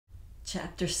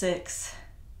Chapter 6.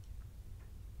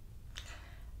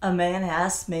 A man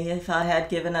asked me if I had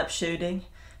given up shooting.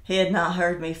 He had not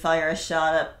heard me fire a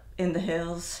shot up in the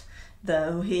hills,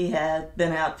 though he had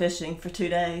been out fishing for 2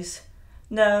 days.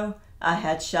 No, I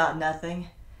had shot nothing.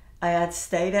 I had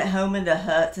stayed at home in the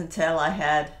hut until I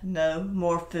had no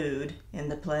more food in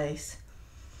the place.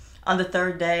 On the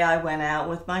 3rd day I went out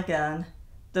with my gun.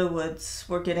 The woods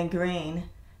were getting green.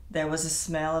 There was a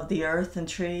smell of the earth and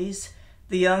trees.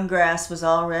 The young grass was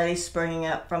already springing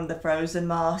up from the frozen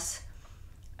moss.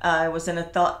 I was in a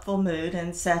thoughtful mood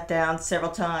and sat down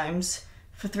several times.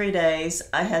 For 3 days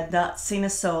I had not seen a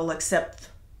soul except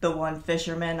the one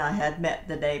fisherman I had met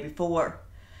the day before.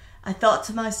 I thought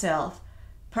to myself,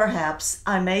 perhaps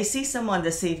I may see someone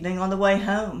this evening on the way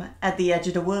home at the edge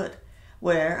of the wood,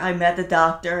 where I met the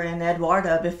doctor and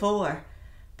Eduarda before.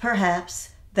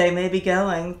 Perhaps they may be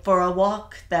going for a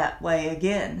walk that way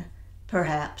again.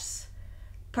 Perhaps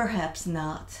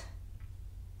not.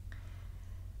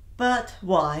 But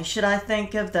why should I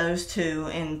think of those two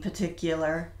in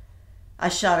particular? I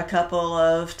shot a couple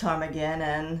of ptarmigan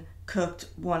and cooked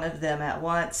one of them at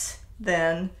once.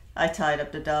 Then I tied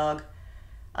up the dog.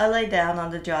 I lay down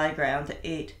on the dry ground to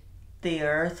eat. The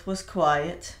earth was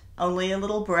quiet, only a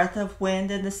little breath of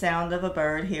wind and the sound of a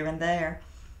bird here and there.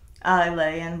 I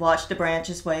lay and watched the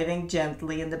branches waving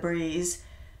gently in the breeze.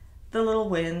 The little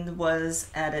wind was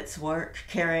at its work,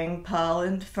 carrying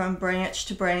pollen from branch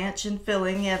to branch and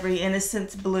filling every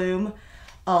innocent bloom.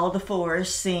 All the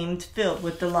forest seemed filled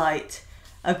with delight.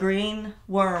 A green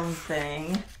worm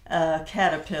thing, a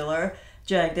caterpillar,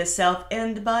 dragged itself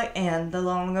end by end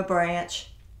along a branch,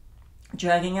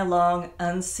 dragging along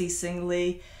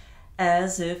unceasingly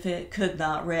as if it could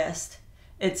not rest.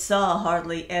 It saw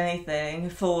hardly anything,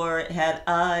 for it had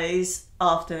eyes.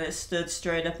 Often it stood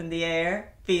straight up in the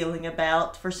air, feeling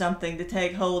about for something to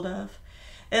take hold of.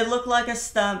 It looked like a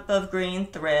stump of green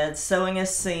thread sewing a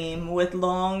seam with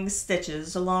long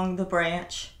stitches along the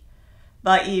branch.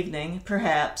 By evening,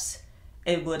 perhaps,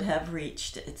 it would have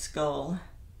reached its goal.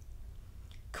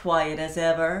 Quiet as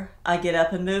ever, I get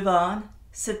up and move on,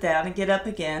 sit down and get up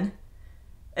again.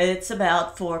 It's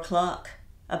about 4 o'clock.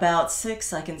 About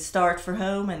 6 I can start for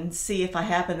home and see if I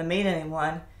happen to meet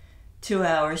anyone. 2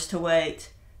 hours to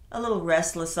wait. A little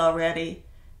restless already.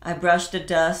 I brush the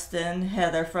dust and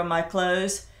heather from my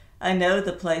clothes. I know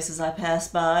the places I pass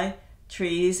by.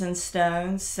 Trees and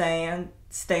stones, sand,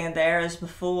 stand there as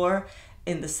before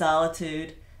in the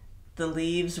solitude. The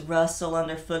leaves rustle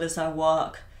underfoot as I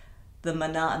walk. The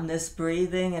monotonous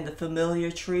breathing and the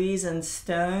familiar trees and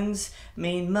stones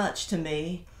mean much to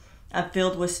me. I'm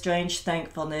filled with strange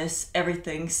thankfulness.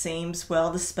 Everything seems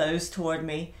well disposed toward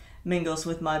me, mingles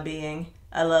with my being.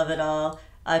 I love it all.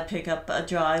 I pick up a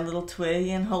dry little twig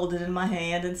and hold it in my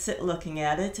hand and sit looking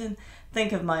at it and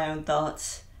think of my own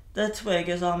thoughts. The twig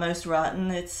is almost rotten.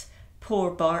 Its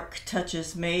poor bark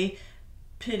touches me.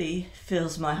 Pity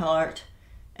fills my heart.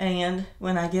 And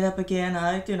when I get up again,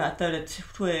 I do not throw the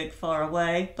twig far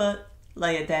away, but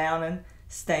lay it down and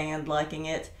stand liking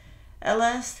it. At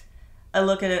last, I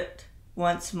look at it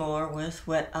once more with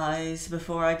wet eyes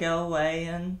before I go away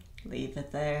and leave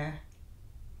it there.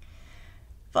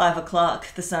 5 o'clock,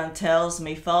 the sun tells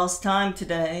me false time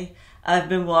today. I've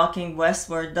been walking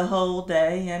westward the whole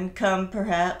day and come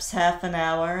perhaps half an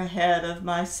hour ahead of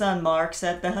my sun marks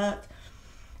at the hut.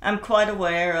 I'm quite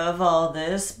aware of all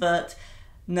this, but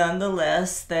none the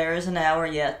less there is an hour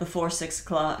yet before 6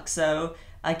 o'clock, so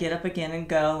I get up again and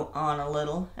go on a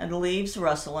little, and the leaves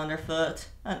rustle underfoot.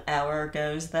 An hour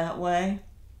goes that way.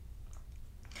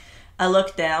 I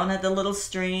look down at the little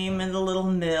stream and the little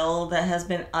mill that has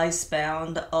been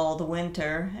icebound all the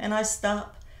winter, and I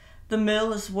stop. The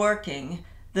mill is working.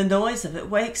 The noise of it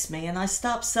wakes me, and I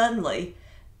stop suddenly.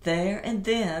 There and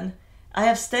then, I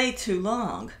have stayed too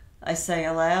long, I say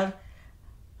aloud.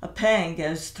 A pang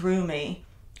goes through me.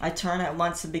 I turn at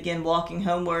once and begin walking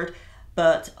homeward.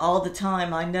 But all the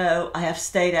time I know I have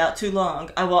stayed out too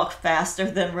long. I walk faster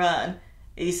than run.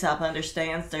 Aesop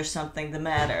understands there's something the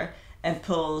matter and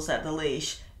pulls at the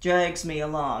leash, drags me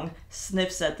along,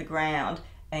 sniffs at the ground,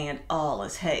 and all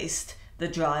is haste. The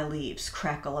dry leaves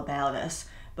crackle about us.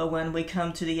 But when we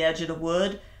come to the edge of the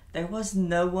wood, there was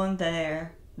no one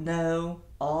there. No,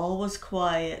 all was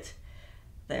quiet.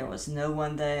 There was no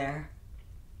one there.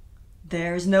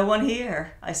 There is no one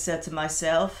here, I said to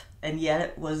myself, and yet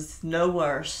it was no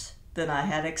worse than I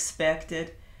had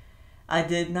expected. I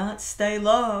did not stay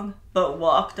long, but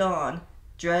walked on,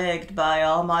 dragged by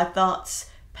all my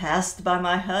thoughts, passed by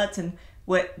my hut, and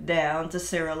went down to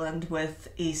Cyriland with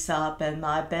Aesop and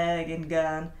my bag and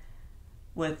gun,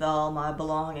 with all my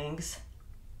belongings.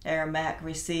 Herr Mack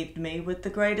received me with the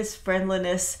greatest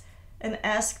friendliness and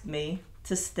asked me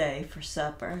to stay for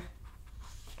supper.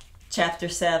 Chapter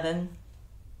 7.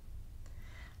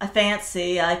 I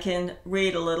fancy I can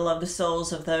read a little of the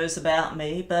souls of those about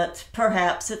me, but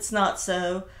perhaps it's not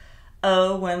so.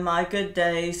 Oh, when my good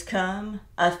days come,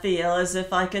 I feel as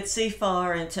if I could see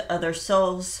far into other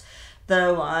souls,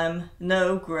 though I'm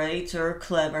no great or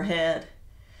clever head.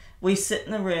 We sit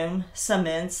in the room, some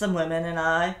men, some women, and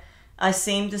I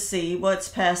seem to see what's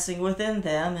passing within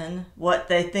them and what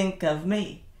they think of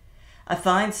me. I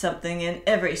find something in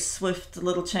every swift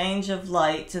little change of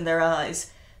light in their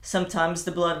eyes. Sometimes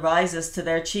the blood rises to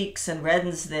their cheeks and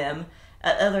reddens them.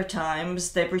 At other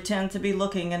times they pretend to be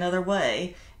looking another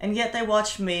way, and yet they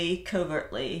watch me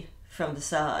covertly from the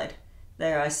side.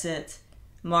 There I sit,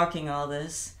 marking all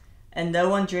this, and no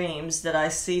one dreams that I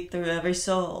see through every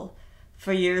soul.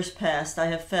 For years past I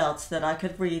have felt that I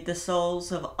could read the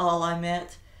souls of all I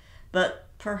met, but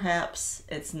perhaps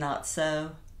it's not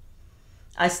so.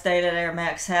 I stayed at Herr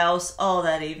Mack's house all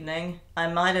that evening. I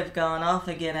might have gone off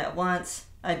again at once.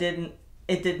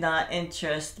 It did not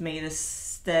interest me to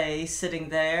stay sitting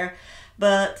there,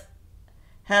 but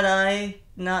had I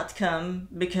not come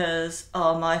because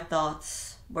all my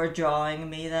thoughts were drawing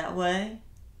me that way?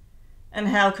 And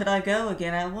how could I go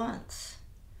again at once?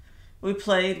 We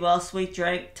played whilst we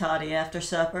drank toddy after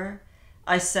supper.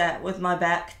 I sat with my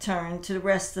back turned to the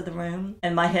rest of the room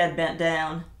and my head bent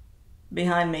down.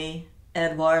 Behind me,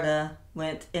 Edwarda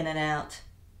went in and out.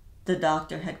 The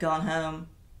doctor had gone home.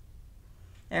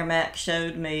 Herr Mack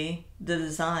showed me the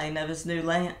design of his new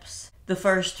lamps, the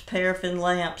first paraffin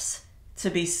lamps to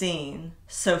be seen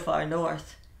so far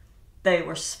north. They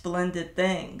were splendid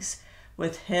things,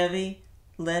 with heavy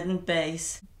leaden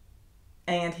base,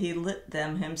 and he lit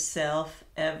them himself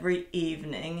every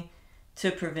evening to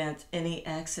prevent any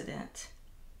accident.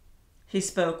 He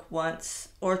spoke once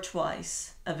or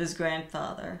twice of his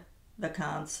grandfather, the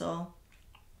consul.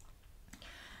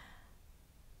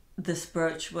 This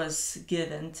brooch was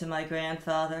given to my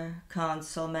grandfather,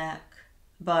 Consul Mack,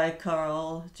 by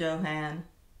Karl Johann,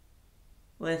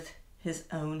 with his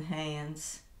own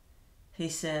hands, he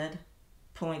said,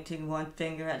 pointing one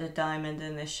finger at a diamond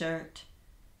in his shirt.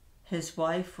 His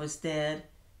wife was dead.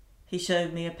 He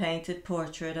showed me a painted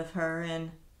portrait of her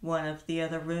in one of the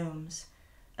other rooms,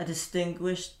 a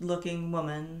distinguished-looking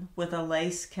woman with a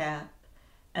lace cap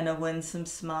and a winsome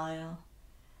smile.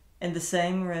 In the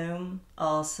same room,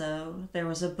 also, there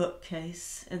was a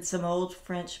bookcase and some old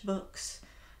French books,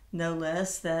 no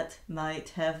less, that might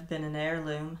have been an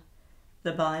heirloom.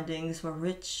 The bindings were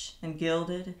rich and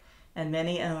gilded, and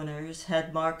many owners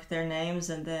had marked their names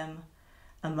in them.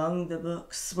 Among the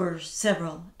books were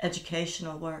several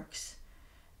educational works.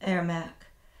 Herr Mack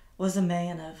was a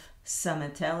man of some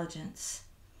intelligence.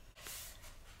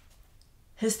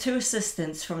 His two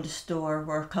assistants from the store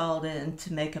were called in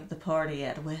to make up the party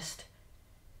at whist.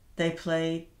 They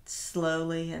played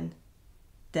slowly and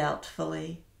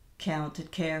doubtfully,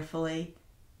 counted carefully,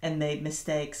 and made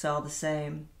mistakes all the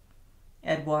same.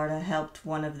 Edwarda helped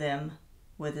one of them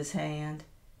with his hand.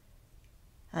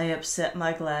 I upset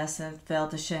my glass and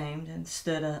felt ashamed and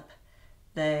stood up.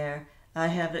 There, I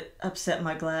have upset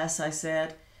my glass, I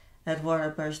said.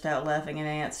 Edwarda burst out laughing and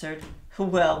answered,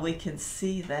 "Well, we can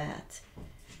see that."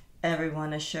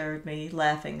 Everyone assured me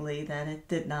laughingly that it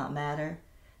did not matter.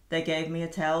 They gave me a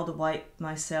towel to wipe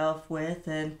myself with,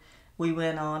 and we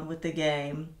went on with the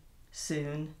game.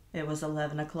 Soon it was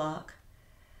 11 o'clock.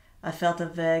 I felt a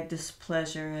vague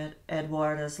displeasure at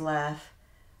Edwarda's laugh.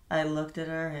 I looked at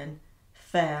her and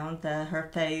found that her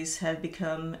face had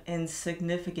become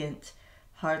insignificant,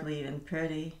 hardly even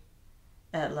pretty.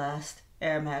 At last,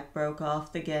 Herr Mack broke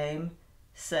off the game,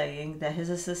 saying that his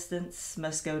assistants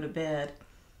must go to bed.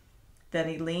 Then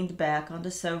he leaned back on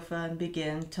the sofa and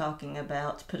began talking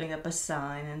about putting up a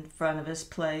sign in front of his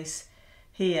place.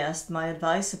 He asked my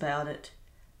advice about it.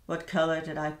 What color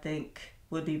did I think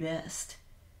would be best?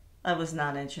 I was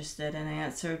not interested and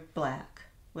answered black,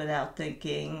 without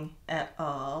thinking at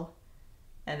all,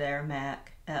 and Herr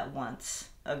Mack at once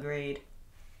agreed.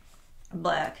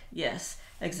 Black, yes,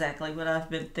 exactly what I've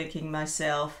been thinking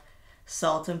myself.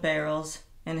 Salt and barrels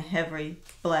in heavy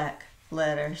black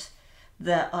letters.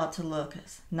 That ought to look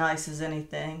as nice as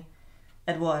anything.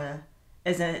 Edwarda,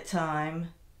 isn't it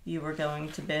time you were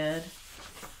going to bed?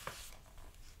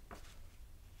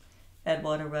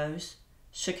 Edwarda rose,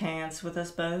 shook hands with us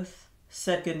both,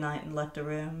 said good night, and left the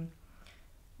room.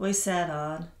 We sat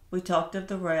on. We talked of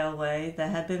the railway that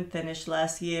had been finished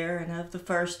last year and of the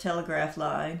first telegraph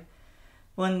line.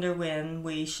 Wonder when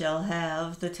we shall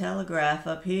have the telegraph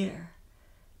up here.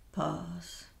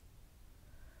 Pause.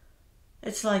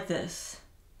 "It's like this,"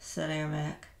 said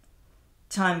Ermac.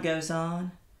 "Time goes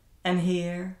on, and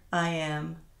here I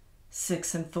am,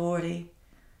 46,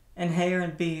 and hair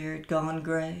and beard gone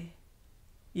gray.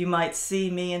 You might see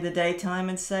me in the daytime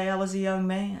and say I was a young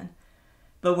man,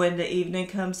 but when the evening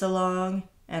comes along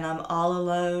and I'm all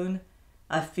alone,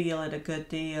 I feel it a good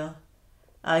deal.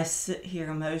 I sit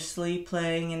here mostly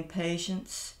playing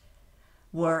Impatience.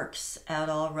 Works out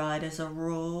all right as a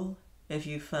rule, if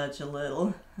you fudge a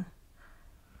little."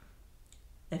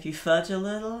 "If you fudge a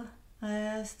little?" I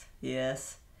asked.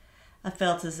 "Yes." I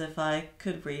felt as if I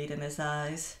could read in his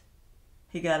eyes.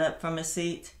 He got up from his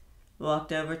seat,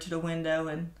 walked over to the window,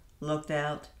 and looked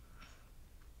out.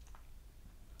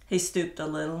 He stooped a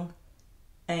little,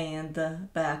 and the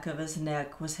back of his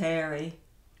neck was hairy.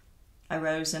 I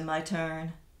rose in my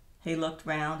turn. He looked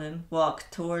round and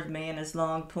walked toward me in his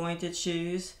long pointed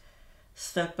shoes,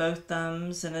 stuck both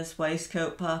thumbs in his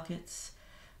waistcoat pockets,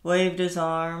 waved his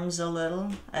arms a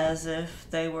little as if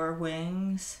they were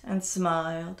wings, and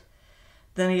smiled.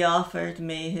 Then he offered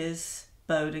me his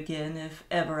boat again if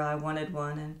ever I wanted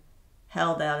one, and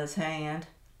held out his hand.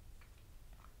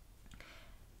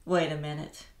 "Wait a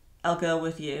minute. I'll go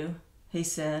with you," he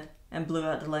said, and blew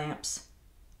out the lamps.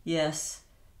 Yes,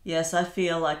 I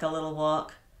feel like a little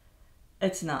walk.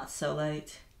 It's not so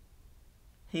late."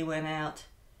 He went out.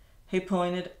 He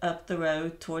pointed up the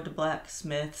road toward the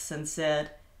blacksmith's and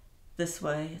said, "This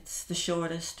way, it's the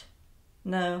shortest."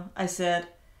 "No," I said,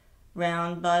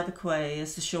 "round by the quay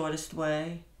is the shortest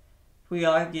way." We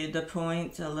argued the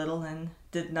point a little and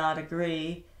did not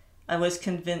agree. I was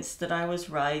convinced that I was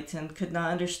right and could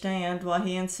not understand why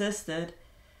he insisted.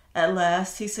 At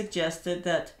last he suggested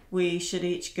that we should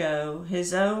each go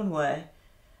his own way.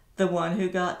 The one who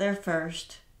got there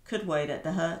first could wait at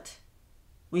the hut.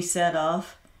 We set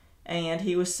off, and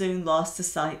he was soon lost to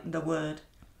sight in the wood.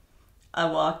 I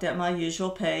walked at my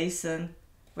usual pace and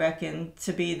reckoned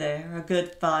to be there a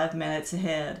good 5 minutes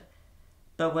ahead.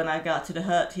 But when I got to the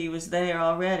hut, he was there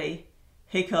already.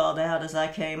 He called out as I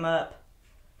came up,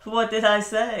 "What did I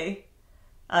say?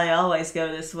 I always go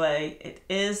this way. It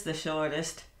is the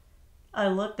shortest." I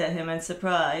looked at him in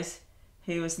surprise.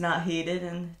 He was not heated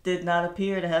and did not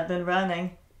appear to have been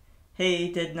running.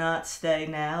 He did not stay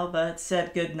now, but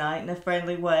said good night in a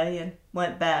friendly way and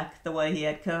went back the way he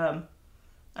had come.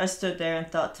 I stood there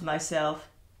and thought to myself,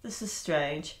 this is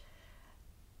strange.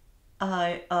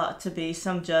 I ought to be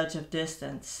some judge of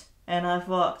distance, and I've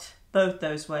walked both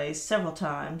those ways several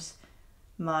times.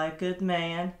 My good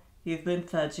man, you've been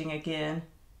fudging again.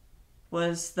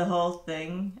 Was the whole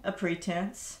thing a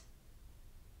pretense?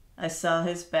 I saw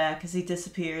his back as he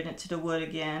disappeared into the wood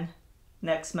again.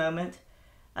 Next moment,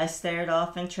 I stared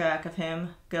off in track of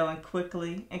him, going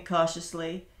quickly and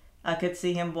cautiously. I could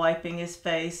see him wiping his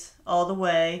face all the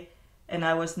way, and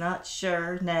I was not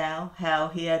sure now how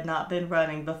he had not been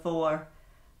running before.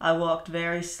 I walked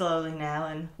very slowly now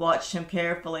and watched him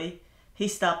carefully. He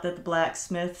stopped at the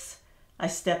blacksmith's. I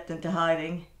stepped into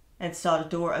hiding and saw the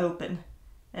door open,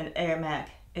 and Ermac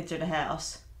entered the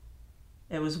house.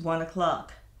 It was 1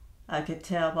 o'clock. I could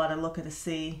tell by the look of the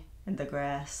sea and the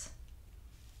grass.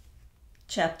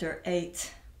 Chapter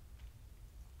 8.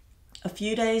 A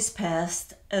few days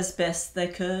passed as best they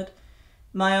could.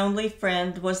 My only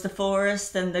friend was the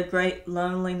forest and the great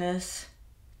loneliness.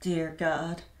 Dear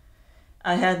God,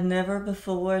 I had never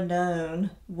before known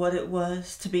what it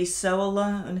was to be so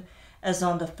alone as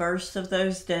on the first of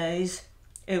those days.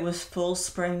 It was full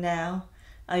spring now.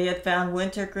 I had found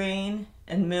wintergreen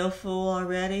and milfoil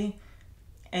already,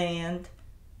 and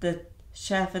the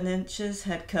chaffinches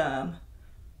had come.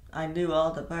 I knew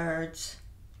all the birds,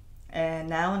 and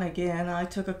now and again I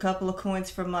took a couple of coins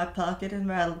from my pocket and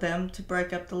rattled them to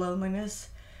break up the loneliness.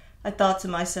 I thought to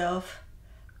myself,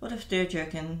 what if Deirdre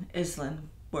and Islin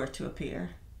were to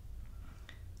appear?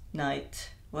 Night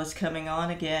was coming on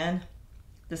again.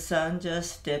 The sun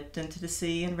just dipped into the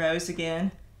sea and rose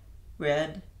again,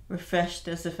 red, refreshed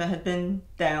as if it had been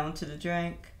down to the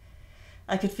drink.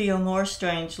 I could feel more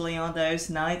strangely on those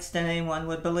nights than anyone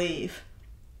would believe.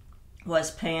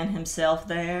 Was Pan himself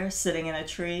there, sitting in a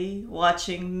tree,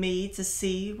 watching me to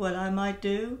see what I might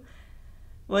do?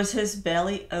 Was his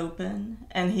belly open,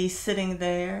 and he sitting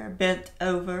there, bent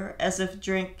over, as if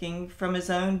drinking from his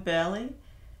own belly?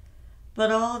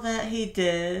 But all that he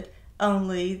did,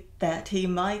 only that he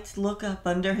might look up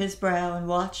under his brow and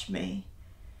watch me.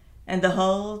 And the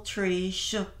whole tree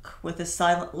shook with a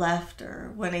silent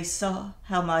laughter when he saw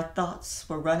how my thoughts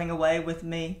were running away with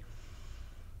me.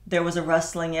 There was a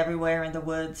rustling everywhere in the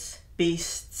woods,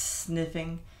 beasts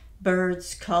sniffing,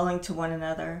 birds calling to one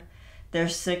another. Their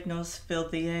signals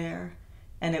filled the air,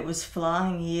 and it was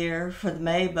flying year for the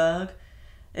May bug.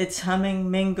 Its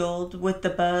humming mingled with the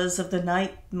buzz of the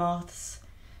night moths,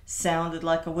 sounded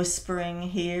like a whispering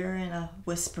here and a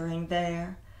whispering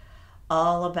there.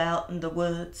 All about in the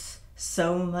woods,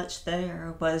 so much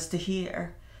there was to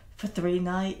hear. For 3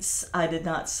 nights I did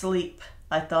not sleep.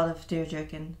 I thought of Deirdre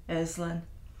and Islin.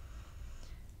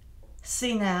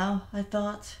 See now, I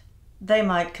thought, they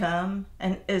might come,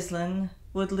 and Islin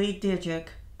would lead Deirdre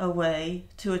away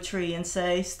to a tree and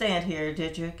say, "Stand here,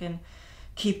 Deirdre, and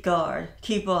keep guard,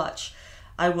 keep watch.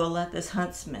 I will let this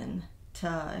huntsman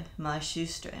tie my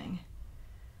shoestring."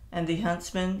 And the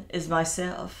huntsman is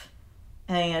myself,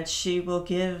 and she will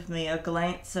give me a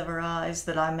glance of her eyes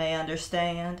that I may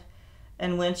understand.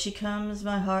 And when she comes,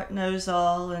 my heart knows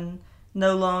all, and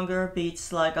no longer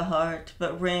beats like a heart,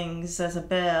 but rings as a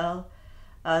bell.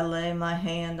 I lay my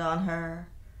hand on her.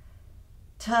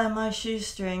 "Tie my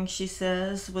shoestring," she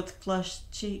says, with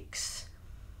flushed cheeks.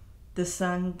 The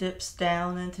sun dips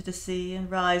down into the sea and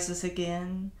rises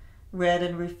again, red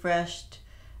and refreshed,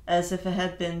 as if it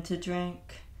had been to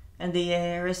drink, and the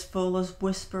air is full of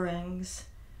whisperings.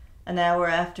 An hour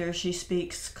after, she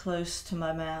speaks close to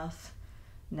my mouth.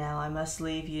 "Now I must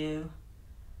leave you."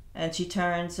 And she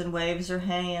turns and waves her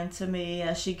hand to me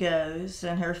as she goes,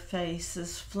 and her face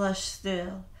is flushed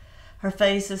still. Her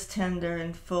face is tender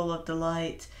and full of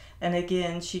delight, and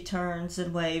again she turns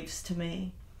and waves to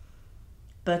me.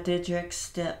 But Didrik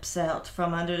steps out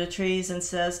from under the trees and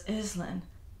says, "Islin,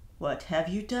 what have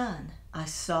you done? I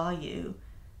saw you."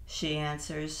 She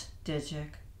answers,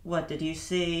 "Didrik, what did you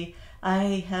see?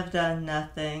 I have done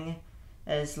nothing."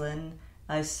 "Islin,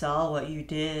 I saw what you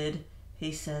did."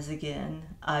 He says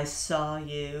again, "I saw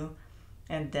you."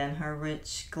 And then her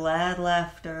rich, glad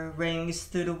laughter rings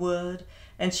through the wood,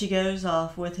 and she goes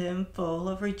off with him full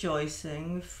of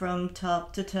rejoicing from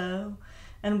top to toe.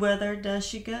 And whither does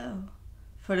she go?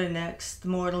 For the next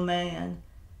mortal man,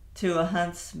 to a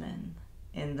huntsman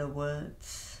in the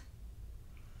woods.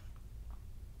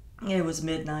 It was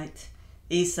midnight.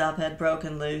 Aesop had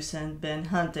broken loose and been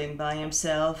hunting by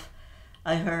himself.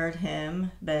 I heard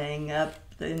him baying up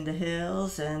in the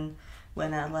hills, and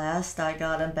when at last I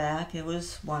got him back, it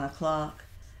was 1 o'clock.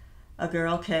 A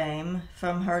girl came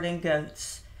from herding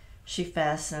goats. She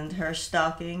fastened her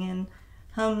stocking and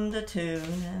hummed a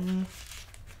tune and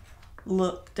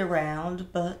looked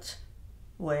around, but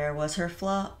where was her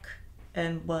flock?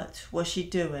 And what was she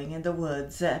doing in the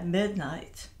woods at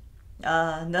midnight?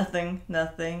 Ah, nothing,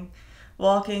 nothing.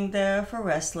 Walking there for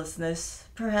restlessness,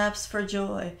 perhaps for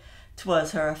joy.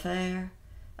 'Twas her affair.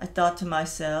 I thought to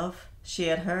myself, she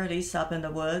had heard Aesop in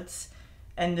the woods,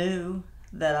 and knew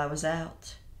that I was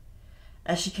out.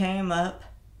 As she came up,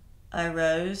 I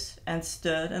rose and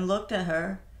stood and looked at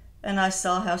her, and I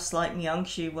saw how slight and young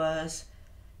she was.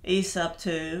 Aesop,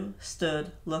 too,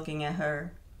 stood looking at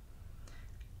her.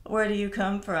 "Where do you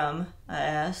come from?" I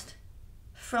asked.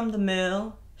 "From the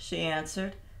mill," she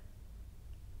answered.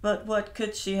 "But what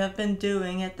could she have been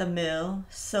doing at the mill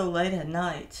so late at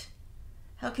night?"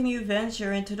 "How can you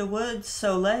venture into the woods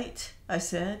so late?" I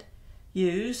said.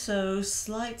 "You so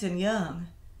slight and young."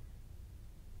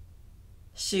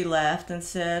 She laughed and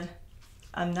said,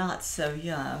 "I'm not so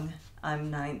young.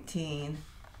 I'm 19.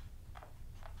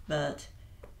 But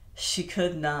she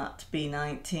could not be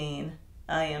 19.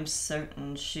 I am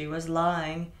certain she was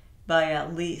lying by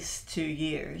at least 2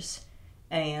 years,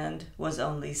 and was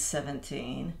only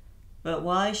 17. But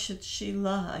why should she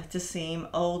lie to seem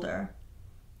older?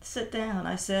 "Sit down,"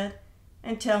 I said,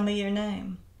 "and tell me your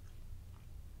name."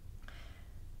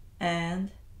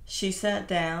 And she sat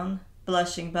down,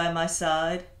 blushing by my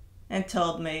side, and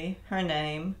told me her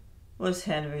name was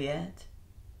Henriette.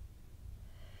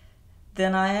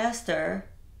 Then I asked her,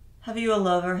 "Have you a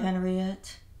lover,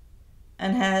 Henriette?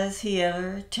 And has he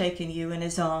ever taken you in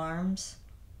his arms?"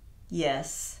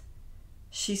 "Yes,"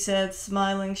 she said,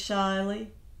 smiling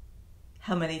shyly.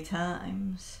 "How many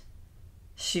times?"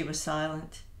 She was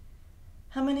silent.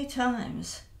 "How many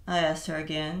times?" I asked her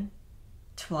again.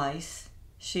 "Twice,"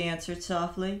 she answered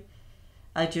softly.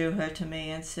 I drew her to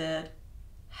me and said,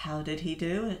 "How did he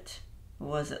do it?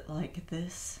 Was it like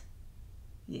this?"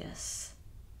 "Yes,"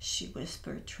 she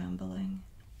whispered, trembling.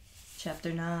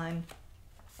 Chapter 9.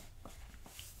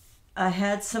 I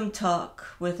had some talk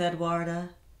with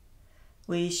Edwarda.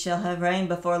 "We shall have rain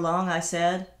before long," I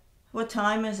said. "What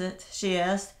time is it?" she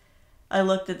asked. I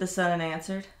looked at the sun and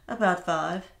answered, "About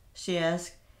 5. She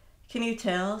asked, "Can you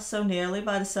tell so nearly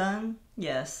by the sun?"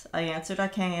 "Yes," I answered, "I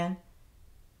can."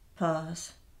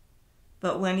 Pause.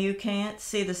 "But when you can't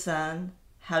see the sun,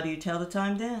 how do you tell the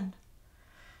time then?"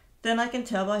 "Then I can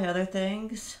tell by other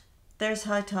things. There's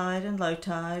high tide and low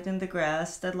tide, and the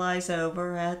grass that lies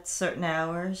over at certain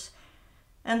hours.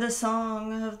 and the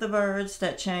song of the birds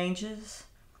that changes.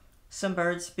 Some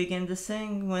birds begin to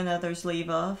sing when others leave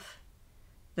off.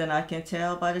 Then I can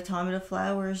tell by the time of the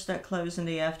flowers that close in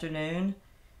the afternoon,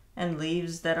 and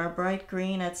leaves that are bright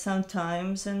green at some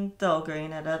times and dull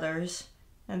green at others.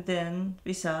 And then,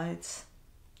 besides,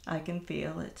 I can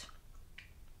feel it.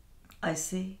 I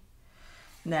see.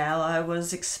 Now I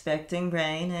was expecting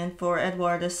rain, and for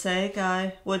Edwarda's sake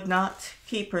I would not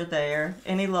keep her there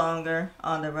any longer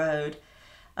on the road.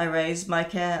 I raised my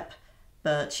cap,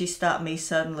 but she stopped me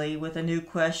suddenly with a new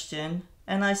question,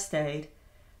 and I stayed.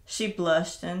 She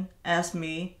blushed and asked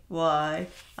me why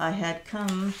I had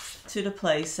come to the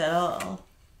place at all,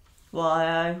 why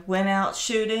I went out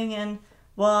shooting, and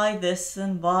why this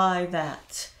and why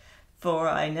that, for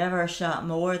I never shot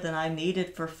more than I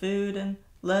needed for food and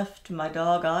left my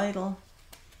dog idle.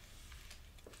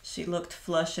 She looked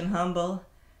flushed and humble.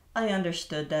 I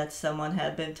understood that someone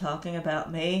had been talking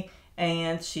about me,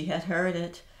 and she had heard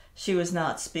it. She was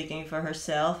not speaking for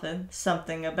herself, and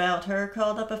something about her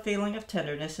called up a feeling of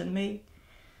tenderness in me.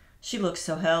 She looked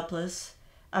so helpless.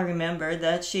 I remembered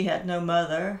that she had no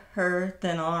mother. Her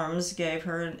thin arms gave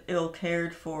her an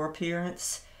ill-cared-for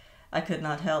appearance. I could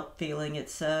not help feeling it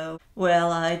so.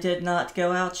 Well, I did not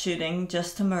go out shooting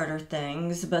just to murder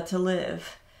things, but to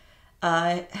live.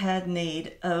 I had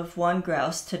need of one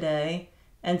grouse today,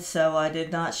 and so I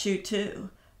did not shoot two,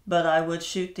 but I would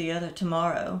shoot the other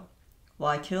tomorrow.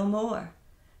 Why kill more?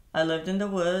 I lived in the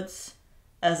woods,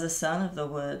 as a son of the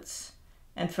woods,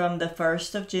 and from the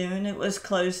 1st of June it was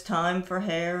close time for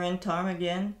hare and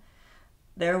ptarmigan.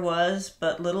 There was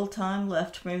but little time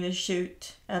left for me to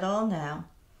shoot at all now.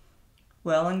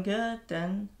 Well and good,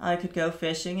 then I could go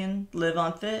fishing and live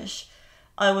on fish.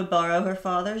 I would borrow her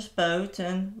father's boat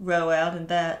and row out in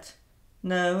that.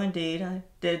 No, indeed, I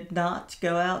did not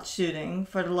go out shooting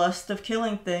for the lust of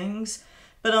killing things,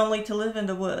 but only to live in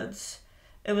the woods.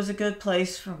 It was a good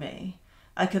place for me.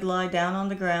 I could lie down on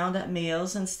the ground at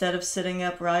meals instead of sitting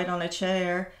upright on a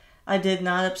chair. I did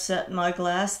not upset my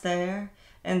glass there.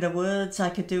 In the woods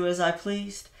I could do as I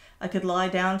pleased. I could lie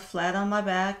down flat on my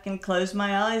back and close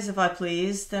my eyes if I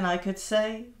pleased, and I could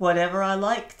say whatever I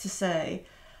liked to say.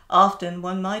 Often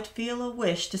one might feel a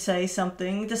wish to say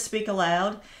something, to speak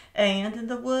aloud, and in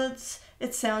the woods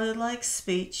it sounded like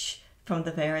speech from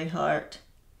the very heart.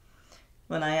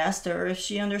 When I asked her if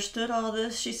she understood all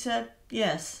this, she said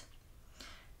yes.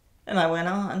 And I went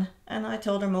on, and I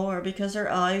told her more because her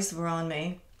eyes were on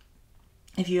me.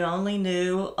 If you only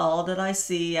knew all that I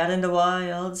see out in the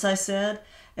wilds, I said.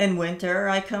 In winter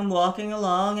I come walking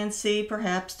along and see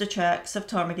perhaps the tracks of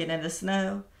ptarmigan in the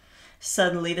snow.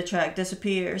 Suddenly the track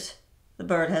disappears. The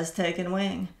bird has taken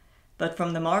wing, but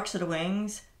from the marks of the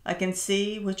wings I can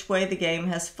see which way the game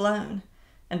has flown,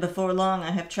 and before long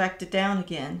I have tracked it down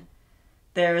again.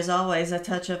 There is always a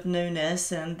touch of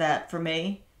newness in that for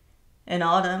me. In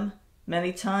autumn,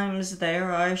 many times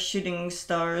there are shooting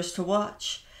stars to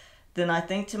watch. Then I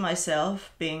think to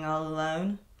myself, being all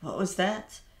alone, what was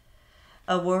that?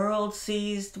 A world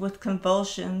seized with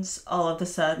convulsions all of a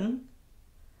sudden?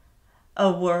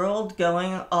 A world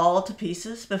going all to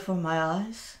pieces before my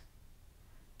eyes?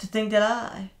 To think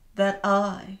that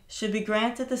I should be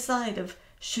granted the sight of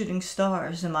shooting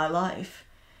stars in my life.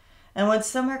 And when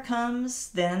summer comes,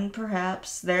 then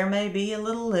perhaps there may be a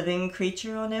little living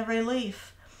creature on every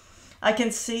leaf. I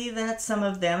can see that some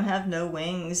of them have no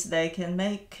wings. They can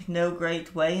make no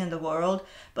great way in the world,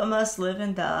 but must live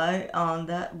and die on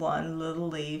that one little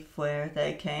leaf where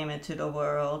they came into the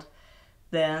world.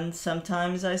 Then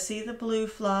sometimes I see the blue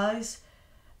flies,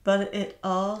 but it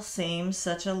all seems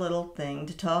such a little thing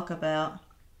to talk about.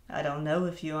 I don't know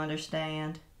if you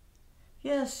understand.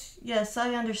 Yes,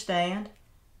 I understand.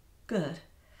 Good.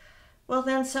 Well,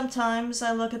 then sometimes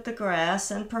I look at the grass,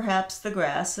 and perhaps the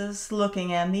grass is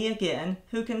looking at me again.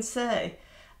 Who can say?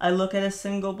 I look at a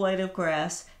single blade of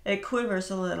grass. It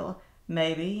quivers a little,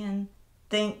 maybe, and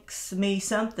thinks me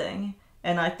something.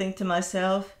 And I think to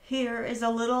myself, here is a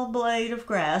little blade of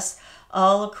grass,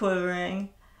 all a-quivering.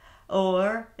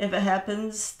 Or, if it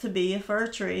happens to be a fir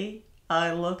tree,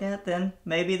 I look at, then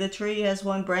maybe the tree has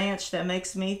one branch that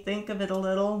makes me think of it a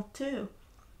little, too.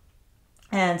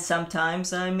 And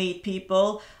sometimes I meet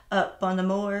people up on the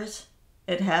moors.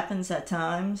 It happens at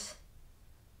times.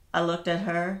 I looked at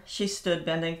her. She stood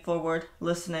bending forward,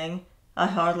 listening. I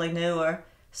hardly knew her.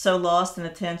 So lost in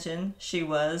attention she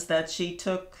was that she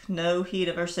took no heed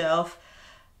of herself,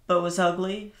 but was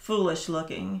ugly, foolish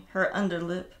looking. Her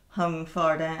underlip hung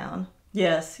far down.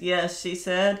 Yes, she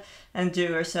said, and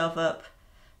drew herself up.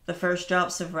 The first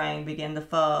drops of rain began to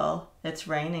fall. It's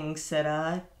raining, said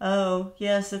I. Oh,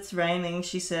 yes, it's raining,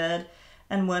 she said,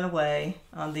 and went away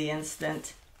on the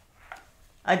instant.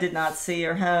 I did not see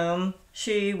her home.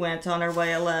 She went on her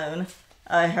way alone.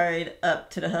 I hurried up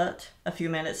to the hut. A few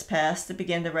minutes passed. It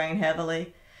began to rain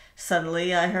heavily.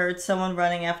 Suddenly I heard someone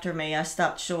running after me. I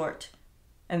stopped short,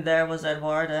 and there was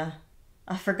Edwarda.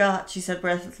 "I forgot," she said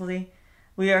breathlessly.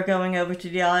 "We are going over to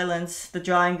the islands, the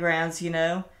drying grounds, you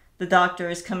know. The doctor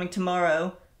is coming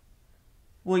tomorrow.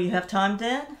 Will you have time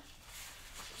then?"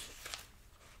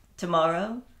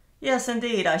 "Tomorrow? Yes,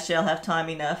 indeed, I shall have time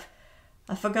enough.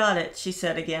 I forgot it," she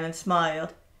said again and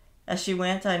smiled. As she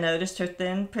went, I noticed her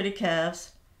thin, pretty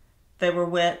calves. They were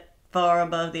wet far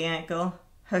above the ankle.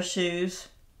 Her shoes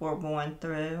were worn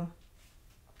through.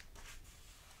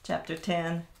 Chapter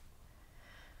 10.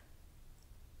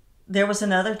 There was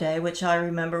another day which I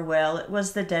remember well. It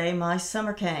was the day my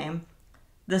summer came.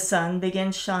 The sun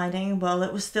began shining while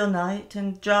it was still night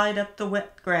and dried up the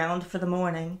wet ground for the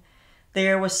morning. The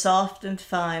air was soft and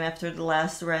fine after the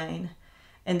last rain.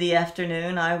 In the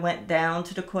afternoon I went down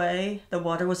to the quay. The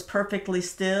water was perfectly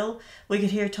still. We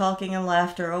could hear talking and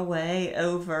laughter away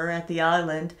over at the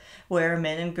island, where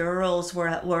men and girls were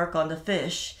at work on the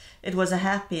fish. It was a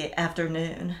happy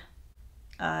afternoon.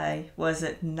 Was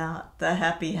it not the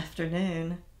happy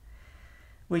afternoon?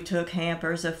 We took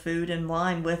hampers of food and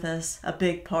wine with us. A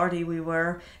big party we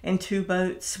were, in 2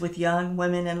 boats with young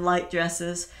women in light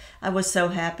dresses. I was so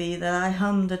happy that I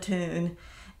hummed a tune.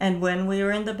 And when we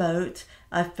were in the boat,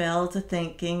 I fell to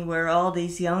thinking where all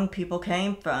these young people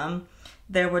came from.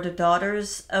 There were the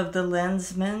daughters of the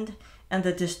lensman and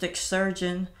the district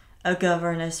surgeon, a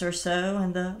governess or so,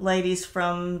 and the ladies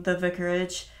from the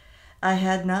vicarage. I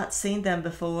had not seen them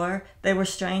before. They were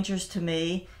strangers to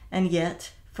me, and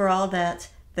yet, for all that,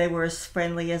 they were as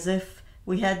friendly as if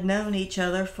we had known each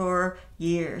other for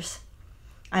years.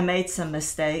 I made some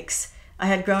mistakes. I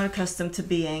had grown accustomed to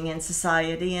being in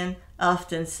society and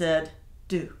often said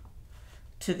 "do"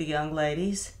 to the young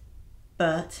ladies,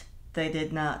 but they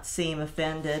did not seem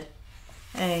offended.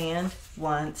 And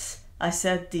once I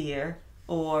said "dear"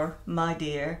 or "my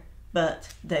dear,"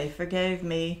 but they forgave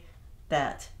me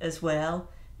that as well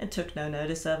and took no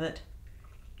notice of it.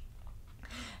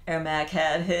 Ermac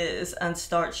had his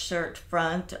unstarched shirt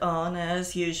front on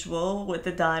as usual with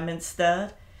the diamond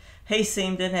stud. He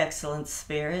seemed in excellent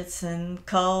spirits and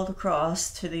called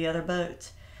across to the other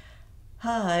boat.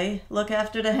 "Hi, look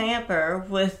after the hamper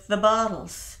with the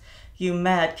bottles. You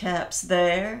madcaps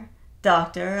there.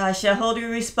 Doctor, I shall hold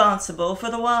you responsible for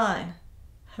the wine."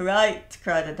 "Right,"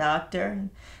 cried the doctor.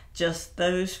 Just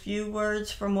those few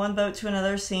words from one boat to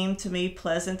another seemed to me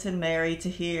pleasant and merry to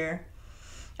hear.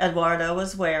 Edwarda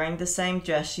was wearing the same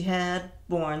dress she had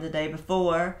worn the day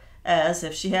before, as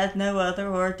if she had no other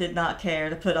or did not care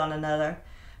to put on another.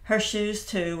 Her shoes,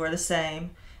 too, were the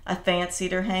same. I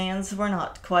fancied her hands were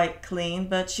not quite clean,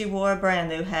 but she wore a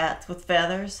brand-new hat with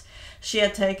feathers. She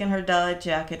had taken her dyed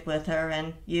jacket with her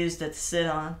and used it to sit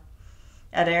on.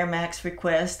 At Ermac's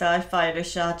request, I fired a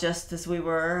shot just as we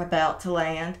were about to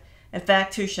land. In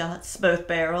fact, 2 shots, both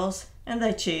barrels, and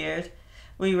they cheered.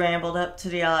 We rambled up to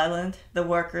the island. The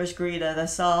workers greeted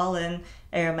us all, and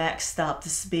Ermac stopped to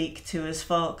speak to his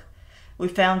folk. We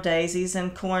found daisies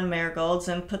and corn marigolds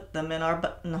and put them in our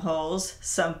buttonholes.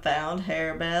 Some found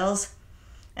harebells.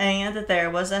 And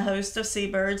there was a host of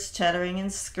seabirds chattering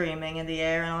and screaming in the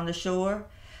air and on the shore.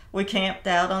 We camped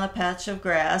out on a patch of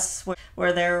grass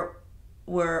where there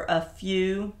were a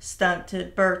few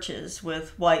stunted birches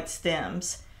with white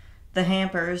stems. The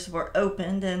hampers were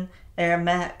opened, and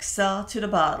Ermac saw to the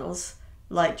bottles.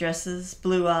 Light dresses,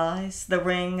 blue eyes, the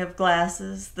ring of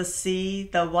glasses, the sea,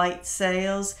 the white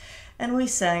sails, and we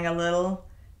sang a little,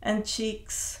 and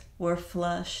cheeks were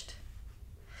flushed.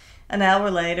 An hour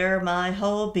later, my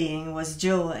whole being was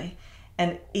joy,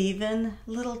 and even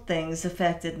little things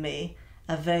affected me.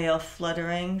 A veil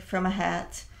fluttering from a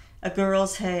hat, a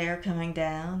girl's hair coming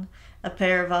down, a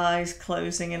pair of eyes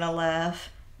closing in a laugh,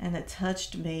 and it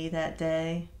touched me that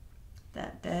day.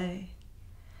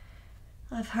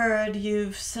 "I've heard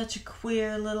you've such a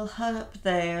queer little hut up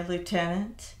there,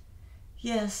 Lieutenant."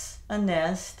 "Yes, a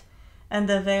nest, and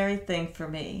the very thing for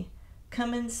me.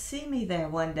 Come and see me there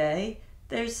one day.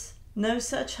 There's no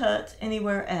such hut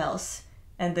anywhere else,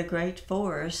 and the great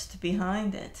forest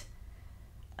behind it."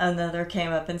 Another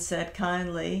came up and said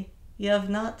kindly, "You have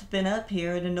not been up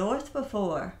here in the north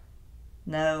before."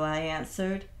 "No," I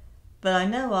answered, "but I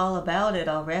know all about it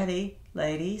already,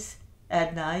 ladies.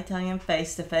 At night I am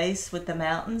face to face with the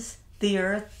mountains, the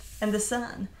earth, and the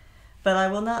sun, but I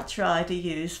will not try to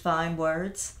use fine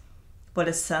words. What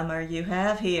a summer you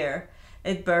have here!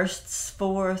 It bursts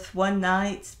forth one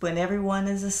night when everyone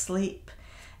is asleep,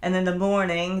 and in the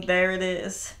morning there it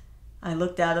is. I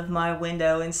looked out of my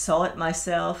window and saw it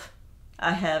myself.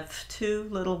 I have 2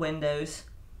 little windows.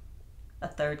 A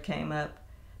third came up.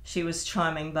 She was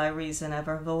charming by reason of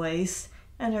her voice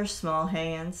and her small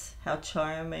hands. How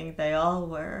charming they all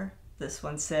were. This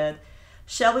one said,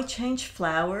 "Shall we change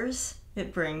flowers?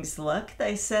 It brings luck,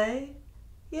 they say."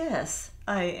 "Yes,"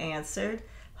 I answered,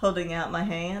 holding out my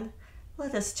hand.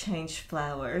 "Let us change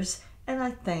flowers, and I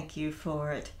thank you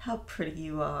for it. How pretty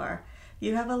you are.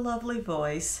 You have a lovely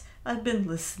voice. I've been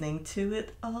listening to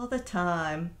it all the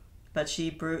time." But she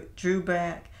drew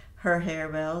back her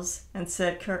harebells and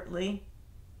said curtly,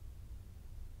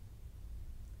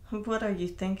 "What are you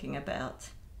thinking about?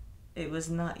 It was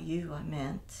not you I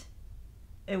meant."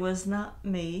 It was not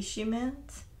me she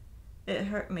meant? It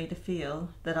hurt me to feel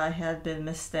that I had been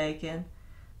mistaken.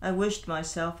 I wished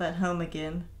myself at home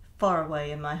again, far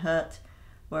away in my hut,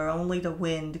 where only the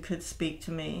wind could speak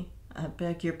to me. "I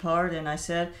beg your pardon," I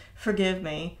said. "Forgive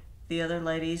me." The other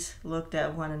ladies looked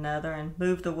at one another and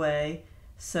moved away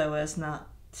so as not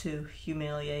to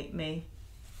humiliate me.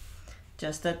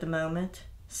 Just at the moment,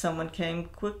 someone came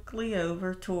quickly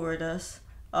over toward us.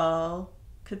 All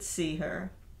could see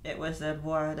her. It was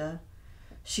Eduarda.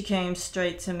 She came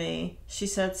straight to me. She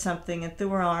said something and threw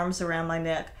her arms around my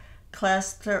neck,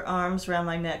 clasped her arms around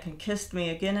my neck and kissed me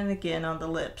again and again on the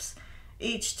lips.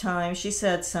 Each time she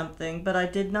said something, but I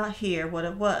did not hear what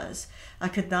it was. I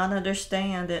could not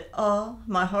understand it all.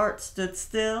 My heart stood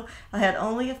still. I had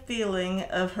only a feeling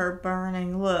of her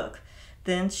burning look.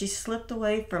 Then she slipped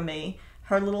away from me.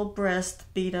 Her little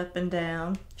breast beat up and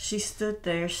down. She stood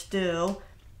there still,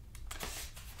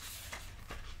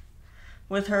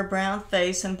 with her brown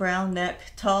face and brown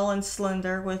neck, tall and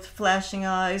slender, with flashing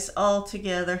eyes,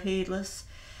 altogether heedless.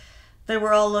 They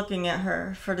were all looking at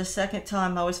her. For the second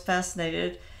time I was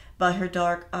fascinated by her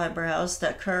dark eyebrows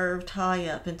that curved high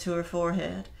up into her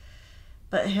forehead.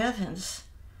 But heavens,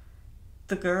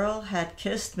 the girl had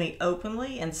kissed me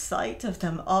openly in sight of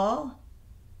them all.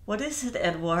 "What is it,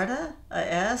 Eduarda?" I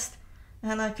asked,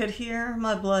 and I could hear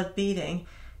my blood beating,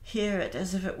 hear it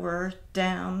as if it were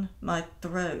down my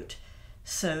throat,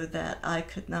 so that I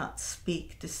could not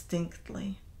speak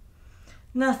distinctly.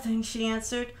 "Nothing," she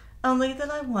answered, "only that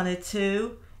I wanted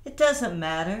to. It doesn't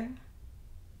matter."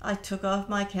 I took off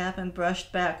my cap and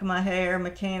brushed back my hair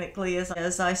mechanically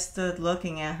as I stood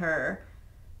looking at her.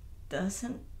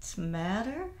 "Doesn't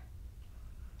matter?"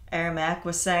 Ermac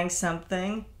was saying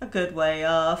something a good way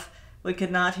off. We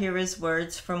could not hear his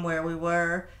words from where we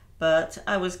were, but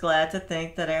I was glad to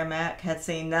think that Ermac had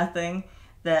seen nothing,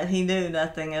 that he knew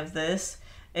nothing of this.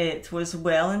 It was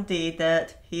well indeed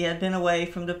that he had been away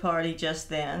from the party just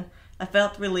then. I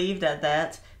felt relieved at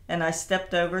that, and I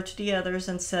stepped over to the others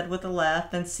and said with a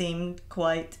laugh and seemed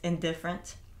quite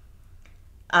indifferent,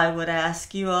 "I would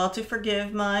ask you all to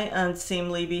forgive my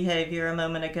unseemly behavior a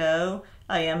moment ago.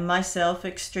 I am myself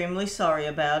extremely sorry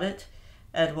about it.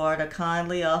 Eduarda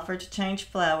kindly offered to change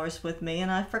flowers with me,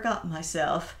 and I forgot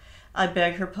myself. I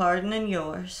beg her pardon and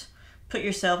yours. Put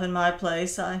yourself in my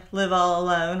place. I live all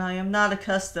alone. I am not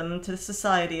accustomed to the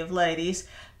society of ladies.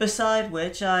 Beside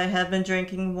which, I have been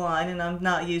drinking wine, and I'm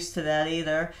not used to that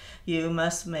either. You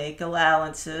must make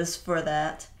allowances for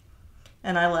that."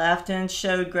 And I laughed and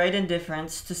showed great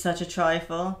indifference to such a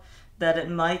trifle, that it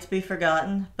might be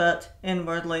forgotten, but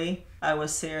inwardly I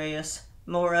was serious.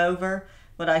 Moreover,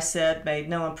 what I said made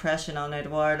no impression on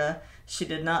Eduarda. She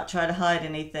did not try to hide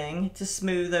anything, to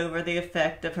smooth over the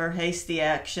effect of her hasty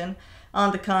action.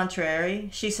 On the contrary,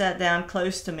 she sat down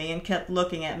close to me and kept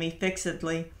looking at me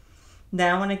fixedly.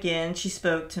 Now and again she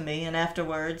spoke to me, and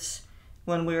afterwards,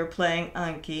 when we were playing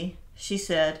Anki, she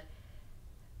said,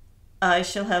 "I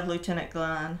shall have Lieutenant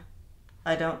Glan.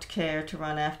 I don't care to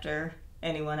run after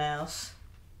anyone else."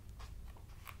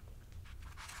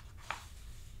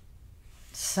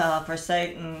 "Saw for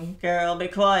Satan, girl, be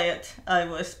quiet," I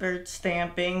whispered,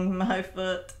 stamping my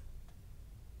foot.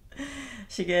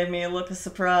 She gave me a look of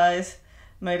surprise,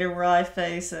 made a wry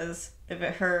face as if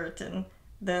it hurt, and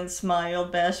then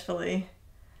smiled bashfully.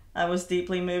 I was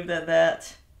deeply moved at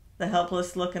that. The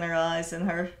helpless look in her eyes and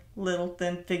her little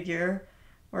thin figure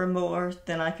were more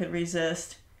than I could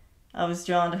resist. I was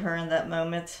drawn to her in that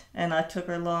moment, and I took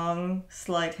her long,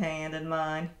 slight hand in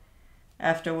mine.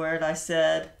 Afterward I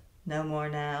said, "No more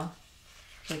now.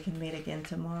 We can meet again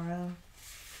tomorrow."